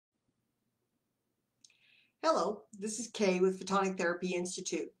Hello, this is Kay with Photonic Therapy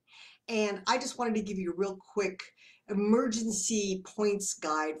Institute, and I just wanted to give you a real quick emergency points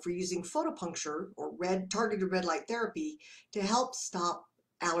guide for using photopuncture or targeted red light therapy to help stop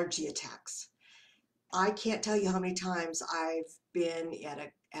allergy attacks. I can't tell you how many times I've been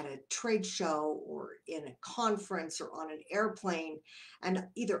at a trade show or in a conference or on an airplane, and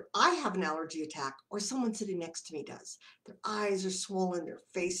either I have an allergy attack or someone sitting next to me does. Their eyes are swollen, their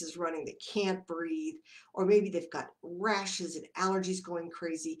face is running, they can't breathe, or maybe they've got rashes and allergies going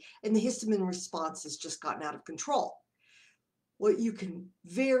crazy, and the histamine response has just gotten out of control. Well, you can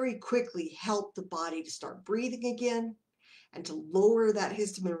very quickly help the body to start breathing again and to lower that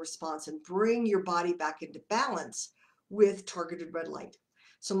histamine response and bring your body back into balance with targeted red light.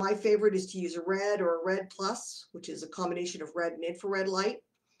 So my favorite is to use a red or a red plus, which is a combination of red and infrared light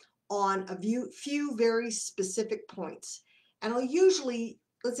on a few very specific points. And I'll usually,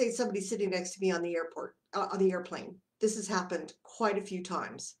 let's say somebody's sitting next to me on the airplane. This has happened quite a few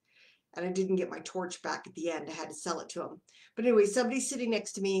times. And I didn't get my torch back at the end. I had to sell it to them. But anyway, somebody's sitting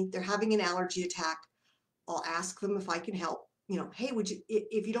next to me. They're having an allergy attack. I'll ask them if I can help. Hey, would you,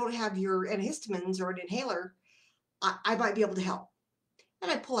 if you don't have your antihistamines or an inhaler, I might be able to help.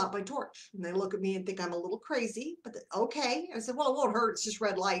 And I pull out my torch and they look at me and think I'm a little crazy, but okay. I said, well, it won't hurt. It's just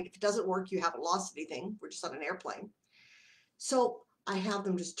red light. If it doesn't work, you haven't lost anything. We're just on an airplane. So I have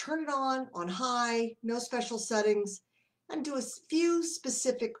them just turn it on high, no special settings, and do a few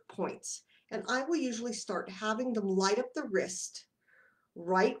specific points. And I will usually start having them light up the wrist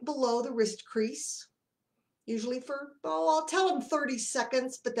right below the wrist crease, usually for, I'll tell them 30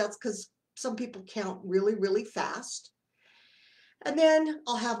 seconds, but that's because some people count really, really fast. And then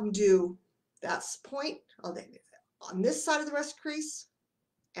I'll have them do that point on this side of the wrist crease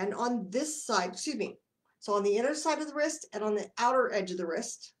and on this side, excuse me. So on the inner side of the wrist and on the outer edge of the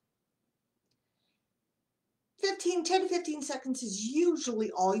wrist. 10 to 15 seconds is usually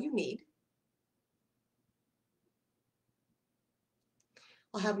all you need.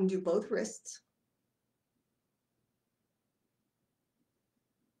 I'll have them do both wrists.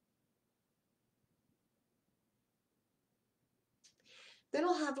 Then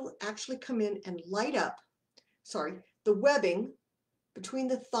I'll have them actually come in and light up, the webbing between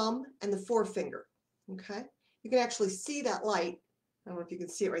the thumb and the forefinger. Okay, you can actually see that light. I don't know if you can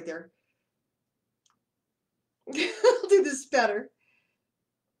see it right there. I'll do this better.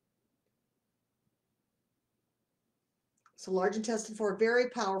 So large intestine for a very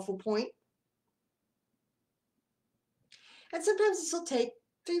powerful point. And sometimes this will take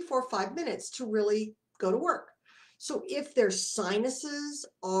 3, 4, 5 minutes to really go to work. So if their sinuses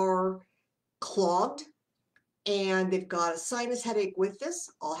are clogged and they've got a sinus headache with this,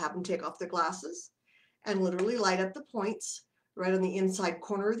 I'll have them take off their glasses and literally light up the points right on the inside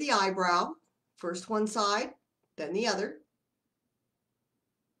corner of the eyebrow. First one side, then the other.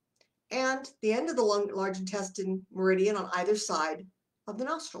 And the end of the large intestine meridian on either side of the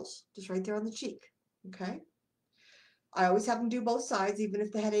nostrils, just right there on the cheek. Okay. I always have them do both sides, even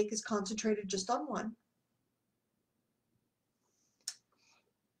if the headache is concentrated just on one.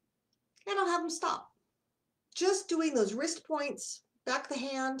 And I'll have them stop. Just doing those wrist points, back of the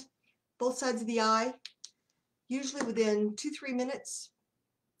hand, both sides of the eye, usually within 2-3 minutes,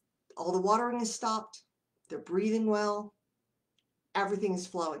 all the watering is stopped, they're breathing well, everything is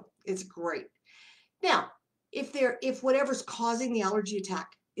flowing. It's great. Now, if whatever's causing the allergy attack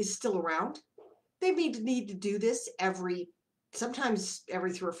is still around, they need to do this sometimes every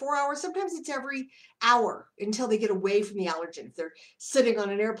 3 or 4 hours, sometimes it's every hour until they get away from the allergen. If they're sitting on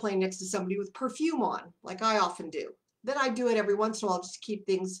an airplane next to somebody with perfume on, like I often do, then I do it every once in a while just to keep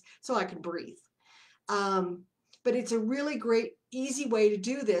things so I can breathe. But it's a really great, easy way to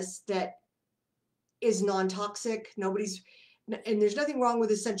do this that is non-toxic. And there's nothing wrong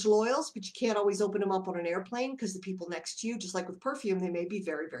with essential oils, but you can't always open them up on an airplane because the people next to you, just like with perfume, they may be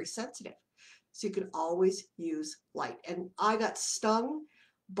very, very sensitive. So you can always use light. And I got stung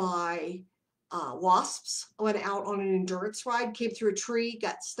by wasps. I went out on an endurance ride, came through a tree,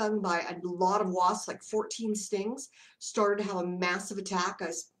 got stung by a lot of wasps, like 14 stings, started to have a massive attack.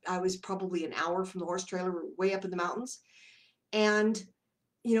 I was probably an hour from the horse trailer, way up in the mountains, and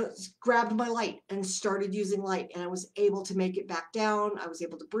grabbed my light and started using light, and I was able to make it back down. I was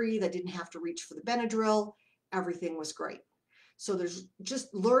able to breathe. I didn't have to reach for the Benadryl. Everything was great. So there's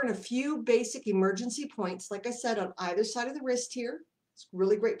just learn a few basic emergency points, like I said, on either side of the wrist here. It's a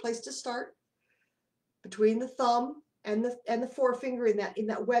really great place to start. Between the thumb and the forefinger in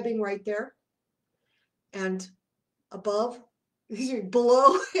that webbing right there. And below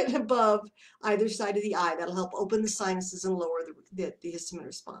and above either side of the eye. That'll help open the sinuses and lower the histamine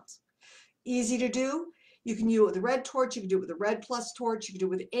response. Easy to do. You can do it with a red torch, you can do it with a red plus torch, you can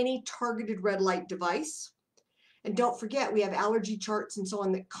do it with any targeted red light device. And don't forget, we have allergy charts and so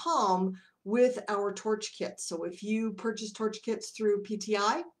on that come with our torch kits. So if you purchase torch kits through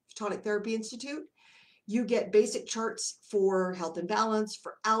PTI, Photonic Therapy Institute, you get basic charts for health and balance,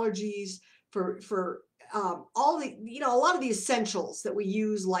 for allergies, for all the, a lot of the essentials that we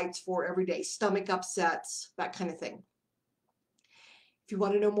use lights for every day, stomach upsets, that kind of thing. If you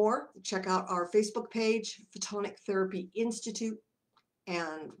want to know more, check out our Facebook page, Photonic Therapy Institute,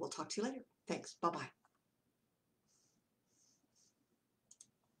 and we'll talk to you later. Thanks. Bye-bye.